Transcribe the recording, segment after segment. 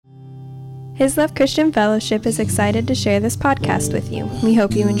His Love Christian Fellowship is excited to share this podcast with you. We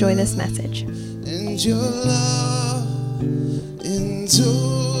hope you enjoy this message. And your love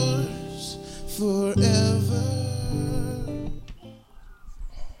endures forever.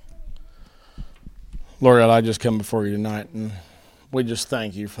 Lord God, I just come before you tonight, and we just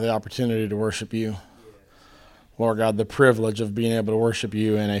thank you for the opportunity to worship you. Lord God, the privilege of being able to worship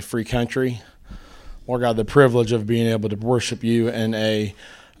you in a free country. Lord God, the privilege of being able to worship you in a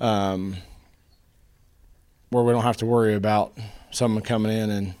where we don't have to worry about someone coming in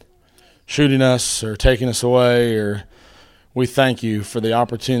and shooting us or taking us away. Or we thank you for the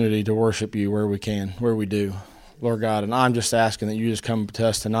opportunity to worship you where we can, where we do, Lord God. And I'm just asking that you just come to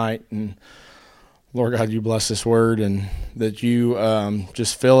us tonight, and Lord God, you bless this word, and that you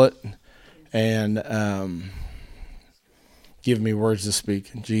just fill it and give me words to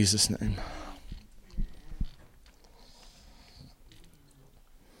speak in Jesus' name.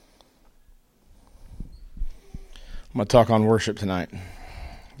 I'm going to talk on worship tonight.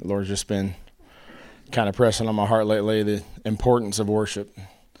 The Lord's just been kind of pressing on my heart lately, the importance of worship.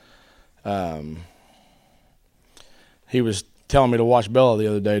 He was telling me to watch Bella the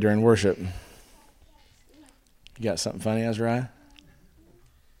other day during worship. You got something funny, Azariah?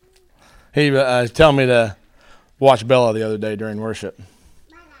 He was telling me to watch Bella the other day during worship.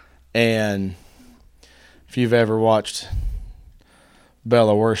 And if you've ever watched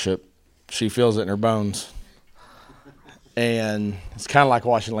Bella worship, she feels it in her bones. And it's kind of like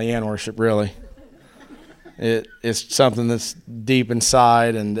watching Leanne worship, really. It's something that's deep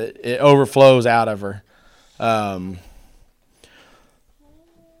inside, and it overflows out of her.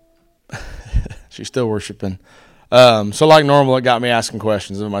 She's still worshiping. So like normal, it got me asking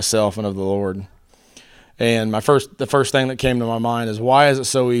questions of myself and of the Lord. And the first thing that came to my mind is, why is it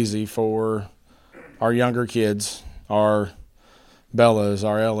so easy for our younger kids, our Bellas,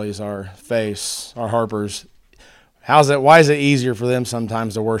 our Ellies, our Face, our Harpers? Why is it easier for them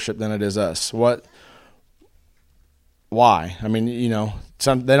sometimes to worship than it is us? Why? I mean, they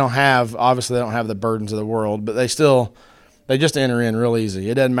don't have the burdens of the world, but they just enter in real easy.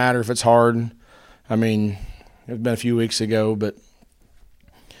 It doesn't matter if it's hard. I mean, it's been a few weeks ago, but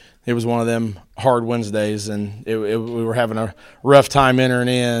it was one of them hard Wednesdays, and we were having a rough time entering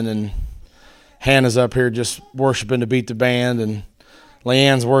in, and Hannah's up here just worshiping to beat the band, and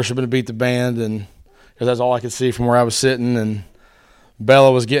Leanne's worshiping to beat the band, and because that's all I could see from where I was sitting, and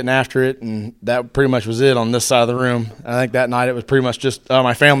Bella was getting after it, and that pretty much was it on this side of the room. I think that night it was pretty much just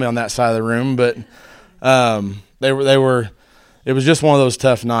my family on that side of the room, but it was just one of those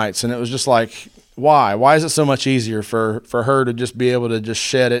tough nights, and it was just like, why? Why is it so much easier for her to just be able to just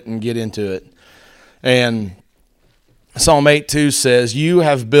shed it and get into it? And Psalm 8:2 says, "You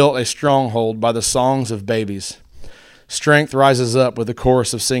have built a stronghold by the songs of babies. Strength rises up with the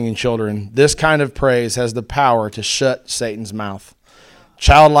chorus of singing children. This kind of praise has the power to shut Satan's mouth.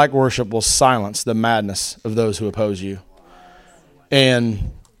 Childlike worship will silence the madness of those who oppose you."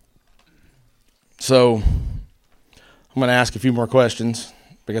 And so I'm going to ask a few more questions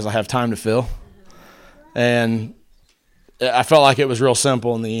because I have time to fill. And I felt like it was real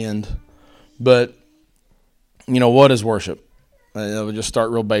simple in the end. But, what is worship? We'll just start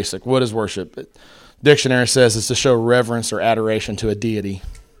real basic. What is worship? Dictionary says it's to show reverence or adoration to a deity.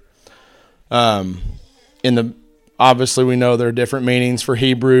 Obviously, we know there are different meanings for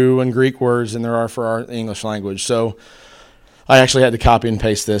Hebrew and Greek words than there are for our English language. So I actually had to copy and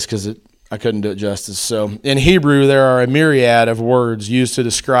paste this because I couldn't do it justice. So in Hebrew, there are a myriad of words used to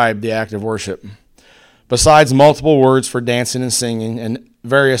describe the act of worship. Besides multiple words for dancing and singing and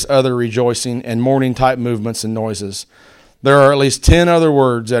various other rejoicing and mourning type movements and noises, there are at least 10 other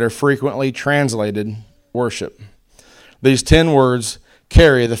words that are frequently translated worship. These 10 words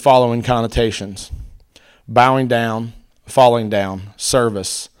carry the following connotations: bowing down, falling down,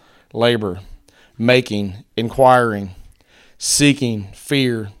 service, labor, making, inquiring, seeking,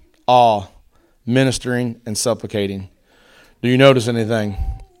 fear, awe, ministering, and supplicating. Do you notice anything?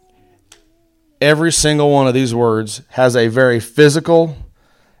 Every single one of these words has a very physical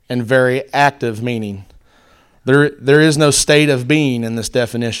and very active meaning. There is no state of being in this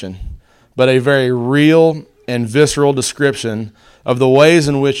definition, but a very real and visceral description of the ways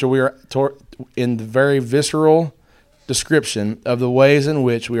in which we are to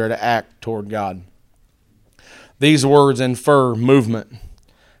act toward God. These words infer movement,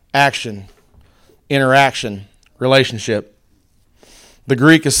 action, interaction, relationship. The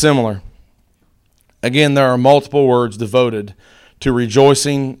Greek is similar. Again, there are multiple words devoted to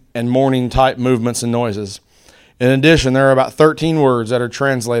rejoicing and mourning type movements and noises. In addition, there are about 13 words that are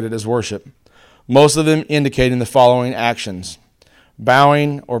translated as worship, most of them indicating the following actions: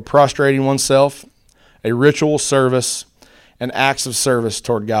 bowing or prostrating oneself, a ritual service, and acts of service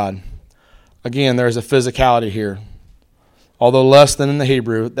toward God. Again, there is a physicality here. Although less than in the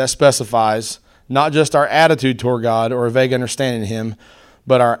Hebrew, that specifies not just our attitude toward God or a vague understanding of Him,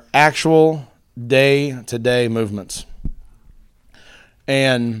 but our actual day-to-day movements.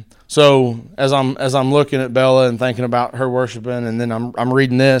 And so as I'm looking at Bella and thinking about her worshiping, and then I'm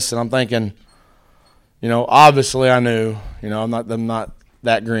reading this and I'm thinking, obviously I knew, I'm not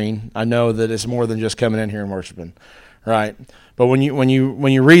that green. I know that it's more than just coming in here and worshiping, right? But when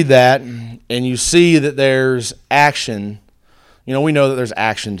you read that and you see that there's action, we know that there's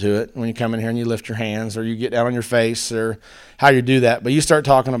action to it when you come in here and you lift your hands or you get down on your face or how you do that. But you start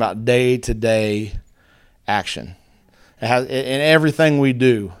talking about day-to-day action. In everything we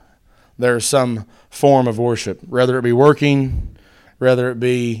do, there's some form of worship, whether it be working, whether it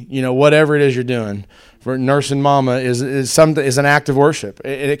be, whatever it is you're doing. For nursing mama is an act of worship.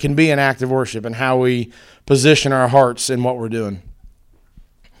 It can be an act of worship in how we position our hearts in what we're doing.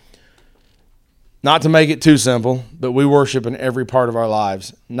 Not to make it too simple, but we worship in every part of our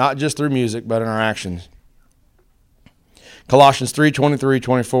lives, not just through music, but in our actions. Colossians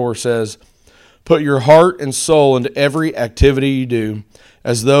 3:23-24 says, "Put your heart and soul into every activity you do,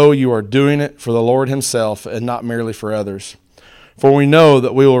 as though you are doing it for the Lord Himself and not merely for others. For we know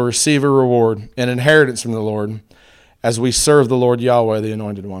that we will receive a reward, an inheritance from the Lord, as we serve the Lord Yahweh, the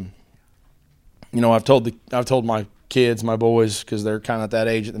Anointed One." I've told my kids, my boys, because they're kind of at that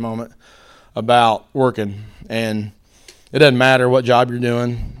age at the moment, about working. And it doesn't matter what job you're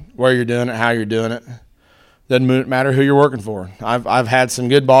doing, where you're doing it, how you're doing it. Doesn't matter who you're working for. I've had some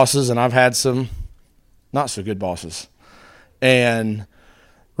good bosses and I've had some not so good bosses. And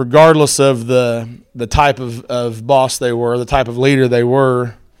regardless of the type of boss they were, the type of leader they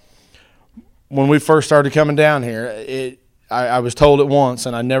were, when we first started coming down here, I was told it once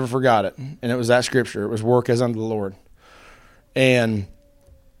and I never forgot it. And it was that scripture. It was work as unto the Lord. And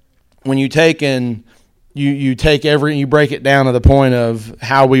when you take and you break it down to the point of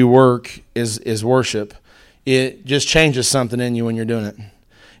how we work is worship, it just changes something in you when you're doing it.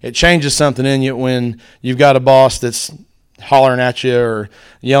 It changes something in you when you've got a boss that's hollering at you or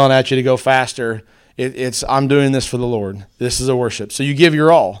yelling at you to go faster. It's I'm doing this for the Lord. This is a worship. So you give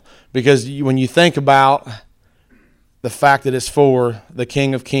your all, because when you think about the fact that it's for the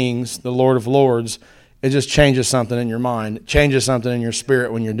King of Kings, the Lord of Lords, it just changes something in your mind. It changes something in your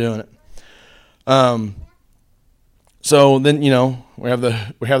spirit when you're doing it. So then, we have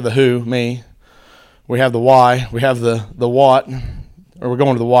the who, me. We have the why. We have the what. Or we're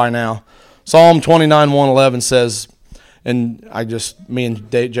going to the why now. Psalm 29:1-11 says, and me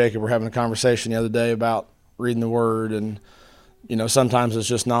and Jacob were having a conversation the other day about reading the Word, and sometimes it's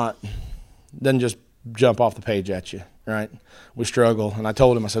just doesn't just jump off the page at you, right? We struggle, and I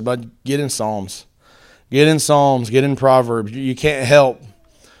told him, I said, "Bud, get in Psalms, get in Proverbs. You can't help,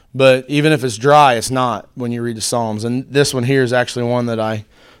 but even if it's dry, it's not when you read the Psalms." And this one here is actually one that I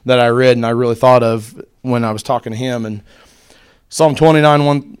read and I really thought of when I was talking to him. And Psalm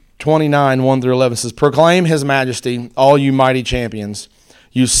 29:1-11 says, "Proclaim His majesty, all you mighty champions,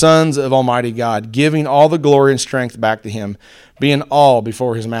 you sons of Almighty God, giving all the glory and strength back to Him. Be in awe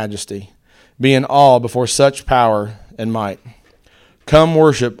before His majesty. Be in awe before such power and might. Come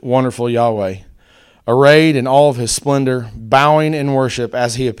worship wonderful Yahweh, arrayed in all of His splendor, bowing in worship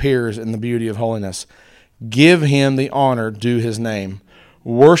as He appears in the beauty of holiness. Give Him the honor due His name.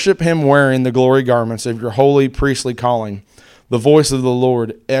 Worship Him wearing the glory garments of your holy priestly calling. The voice of the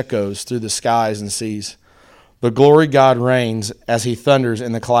Lord echoes through the skies and seas. The glory God reigns as He thunders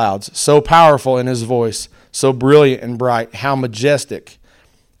in the clouds. So powerful in His voice, so brilliant and bright, how majestic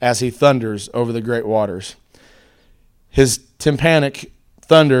as He thunders over the great waters. His tympanic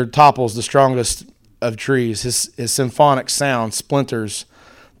thunder topples the strongest of trees. His symphonic sound splinters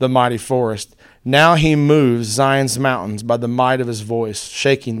the mighty forest. Now He moves Zion's mountains by the might of His voice,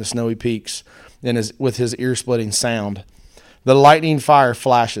 shaking the snowy peaks with His ear-splitting sound. The lightning fire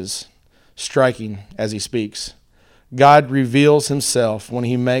flashes, striking as He speaks. God reveals Himself when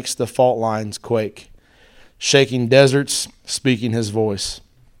He makes the fault lines quake, shaking deserts, speaking His voice.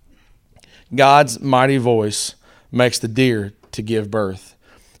 God's mighty voice makes the deer to give birth.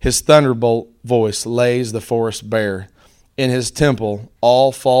 His thunderbolt voice lays the forest bare. In His temple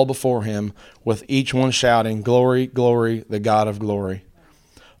all fall before Him, with each one shouting, "Glory, glory, the God of glory."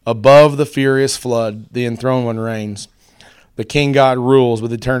 Above the furious flood, the enthroned one reigns. The King God rules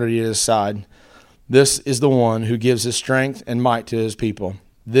with eternity at His side. This is the one who gives His strength and might to His people.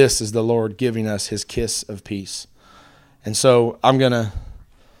 This is the Lord giving us His kiss of peace. And so I'm gonna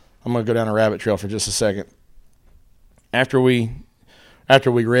go down a rabbit trail for just a second. After we after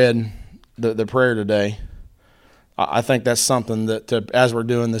we read the prayer today, I think that's something that as we're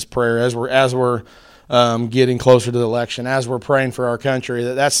doing this prayer, as we're getting closer to the election, as we're praying for our country,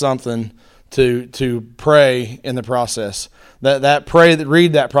 that's something to pray in the process. Read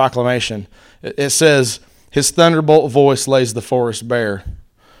that proclamation. It says, "His thunderbolt voice lays the forest bare,"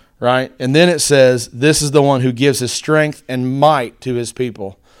 right? And then it says, "This is the one who gives his strength and might to his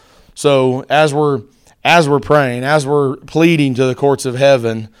people." So as we're praying, as we're pleading to the courts of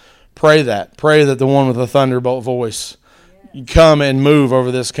heaven, pray that the one with the thunderbolt voice come and move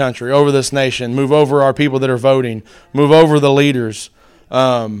over this country, over this nation, move over our people that are voting, move over the leaders,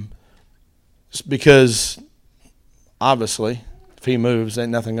 because obviously if he moves,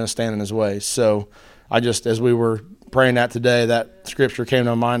 ain't nothing going to stand in his way. So as we were praying that today, that scripture came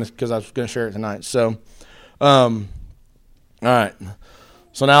to my mind because I was going to share it tonight. So, all right.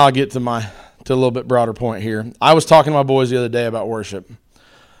 So now I'll get to a little bit broader point here. I was talking to my boys the other day about worship.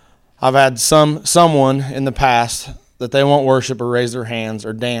 I've had someone in the past that they won't worship or raise their hands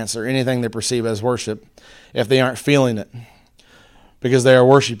or dance or anything they perceive as worship if they aren't feeling it, because they are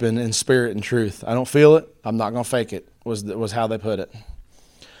worshiping in spirit and truth. I don't feel it, I'm not going to fake it, was how they put it.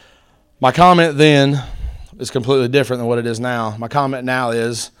 My comment then is completely different than what it is now. My comment now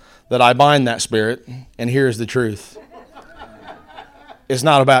is that I bind that spirit, and here's the truth. It's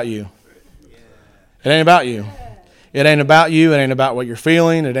not about you. It ain't about you. It ain't about you. It ain't about what you're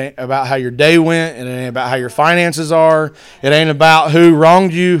feeling. It ain't about how your day went. It ain't about how your finances are. It ain't about who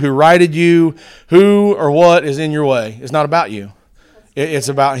wronged you, who righted you, who or what is in your way. It's not about you. It's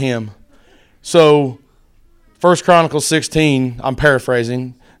about him. So 1 Chronicles 16, I'm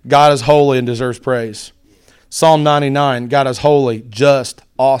paraphrasing, God is holy and deserves praise. Psalm 99, God is holy, just,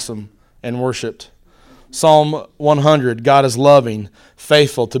 awesome, and worshipped. Psalm 100, God is loving,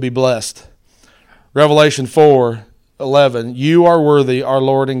 faithful to be blessed. Revelation 4:11, you are worthy, our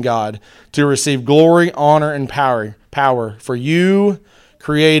Lord and God, to receive glory, honor, and power. For you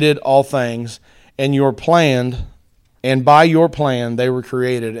created all things, and by your plan they were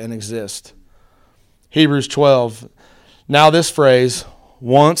created and exist. Hebrews 12, now this phrase,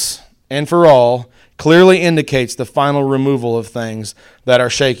 once and for all, clearly indicates the final removal of things that are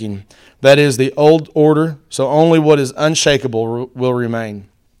shaking. That is the old order, so only what is unshakable will remain.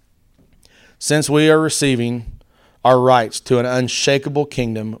 Since we are receiving our rights to an unshakable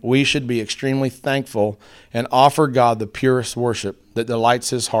kingdom, we should be extremely thankful and offer God the purest worship that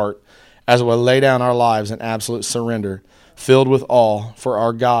delights his heart as we lay down our lives in absolute surrender, filled with awe, for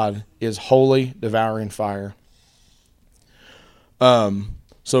our God is holy, devouring fire.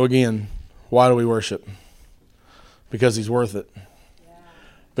 So again, why do we worship? Because he's worth it.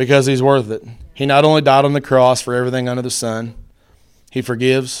 Because he's worth it. He not only died on the cross for everything under the sun, he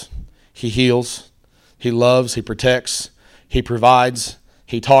forgives, he heals, he loves, he protects, he provides,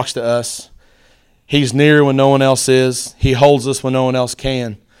 he talks to us. He's near when no one else is. He holds us when no one else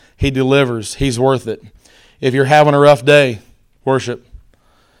can. He delivers. He's worth it. If you're having a rough day, worship.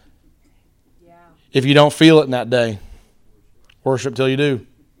 Yeah. If you don't feel it in that day, worship till you do.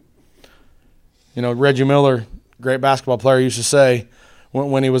 You know, Reggie Miller, great basketball player, used to say,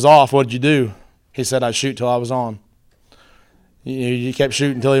 when he was off, what did you do? He said, I'd shoot till I was on. You kept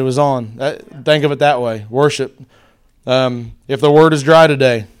shooting till he was on. Think of it that way. Worship. If the word is dry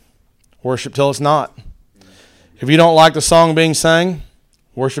today, worship till it's not. If you don't like the song being sang,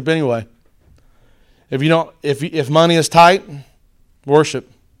 worship anyway. If money is tight, worship.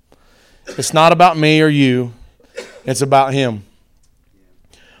 It's not about me or you. It's about him.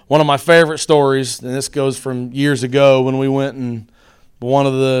 One of my favorite stories, and this goes from years ago when we went and one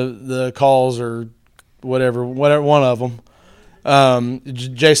of the calls or whatever, one of them,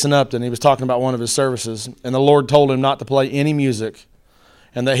 Jason Upton, he was talking about one of his services, and the Lord told him not to play any music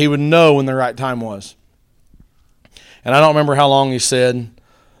and that he would know when the right time was. And I don't remember how long he said,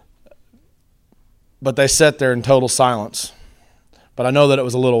 but they sat there in total silence. But I know that it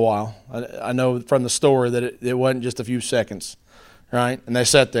was a little while. I know from the story that it wasn't just a few seconds, right? And they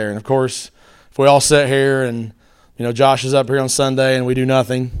sat there. And, of course, if we all sit here and, you know, Josh is up here on Sunday and we do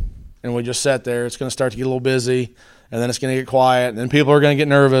nothing and we just sat there, it's going to start to get a little busy, and then it's going to get quiet, and then people are going to get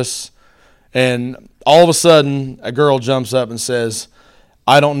nervous. And all of a sudden, a girl jumps up and says,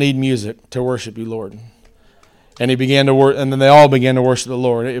 I don't need music to worship you, Lord. And he began to and then they all began to worship the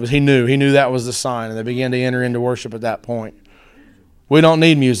Lord. He knew that was the sign, and they began to enter into worship at that point. We don't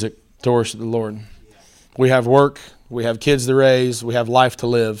need music to worship the Lord. We have work, we have kids to raise, we have life to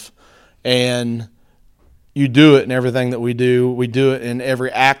live, and you do it in everything that we do. We do it in every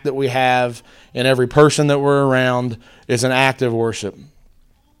act that we have, in every person that we're around. It's an act of worship.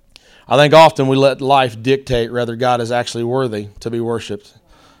 I think often we let life dictate whether God is actually worthy to be worshiped,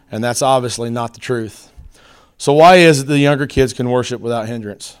 and that's obviously not the truth. So why is it the younger kids can worship without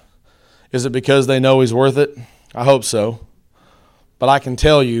hindrance? Is it because they know He's worth it? I hope so. But I can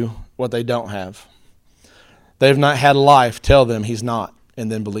tell you what they don't have. They've not had life tell them He's not,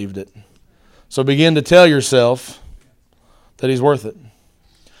 and then believed it. So begin to tell yourself that He's worth it.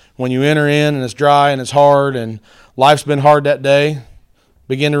 When you enter in and it's dry and it's hard and life's been hard that day,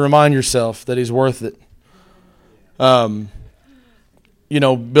 begin to remind yourself that He's worth it. Bill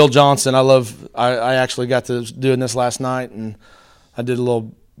Johnson, I actually got to doing this last night, and I did a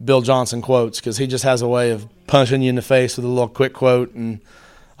little Bill Johnson quotes because he just has a way of punching you in the face with a little quick quote. And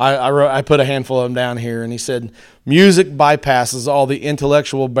I put a handful of them down here, and he said, "Music bypasses all the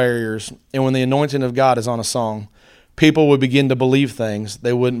intellectual barriers, and when the anointing of God is on a song, people would begin to believe things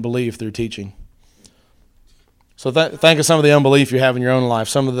they wouldn't believe through teaching." So think of some of the unbelief you have in your own life,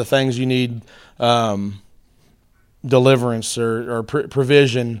 some of the things you need deliverance or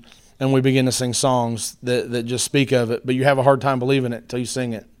provision, and we begin to sing songs that just speak of it, but you have a hard time believing it until you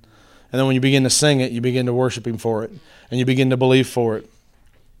sing it. And then when you begin to sing it, you begin to worship Him for it, and you begin to believe for it.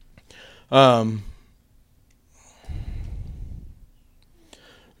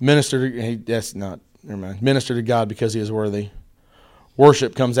 Minister to God because He is worthy.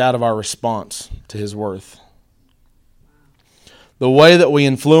 Worship comes out of our response to His worth. The way that we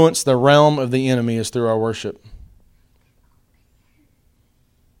influence the realm of the enemy is through our worship.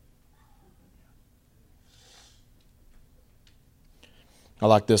 I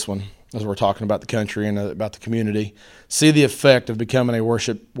like this one as we're talking about the country and about the community. See the effect of becoming a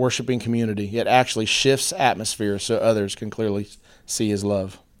worshiping community. It actually shifts atmosphere so others can clearly see His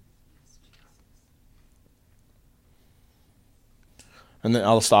love. And then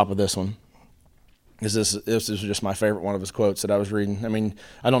I'll stop with this one, because this is just my favorite one of his quotes that I was reading. I mean,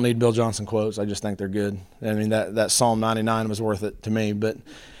 I don't need Bill Johnson quotes. I just think they're good. I mean, that Psalm 99 was worth it to me. But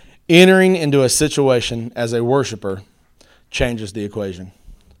entering into a situation as a worshiper changes the equation.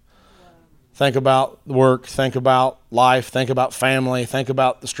 Think about work, think about life, think about family, think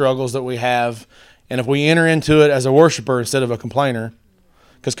about the struggles that we have. And if we enter into it as a worshiper instead of a complainer,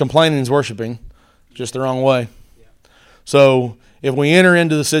 because complaining is worshiping, just the wrong way. So if we enter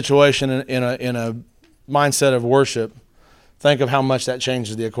into the situation in a mindset of worship, think of how much that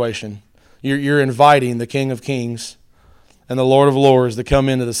changes the equation. You're inviting the King of Kings and the Lord of Lords to come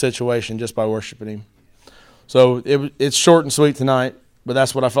into the situation just by worshiping Him. So it's short and sweet tonight, but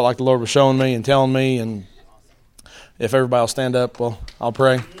that's what I felt like the Lord was showing me and telling me. And if everybody will stand up, well, I'll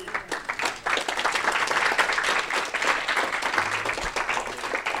pray.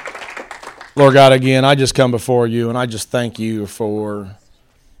 Lord God, again, I just come before You, and I just thank You for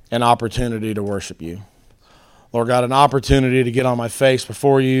an opportunity to worship You. Lord God, an opportunity to get on my face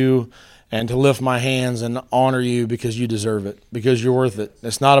before You and to lift my hands and honor You because You deserve it, because You're worth it.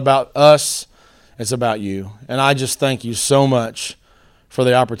 It's not about us, it's about You. And I just thank You so much for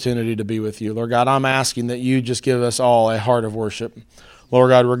the opportunity to be with You. Lord God, I'm asking that You just give us all a heart of worship. Lord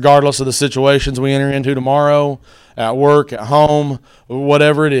God, regardless of the situations we enter into tomorrow, at work, at home,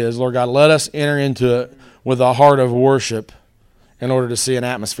 whatever it is, Lord God, let us enter into it with a heart of worship in order to see an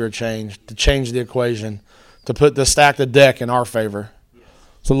atmosphere change, to change the equation, to stack the deck in our favor.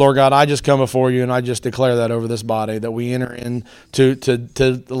 So, Lord God, I just come before You and I just declare that over this body, that we enter into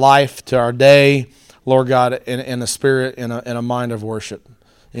to life, to our day, Lord God, in a spirit, in a mind of worship.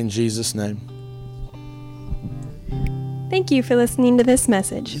 In Jesus' name. Thank you for listening to this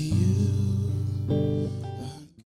message.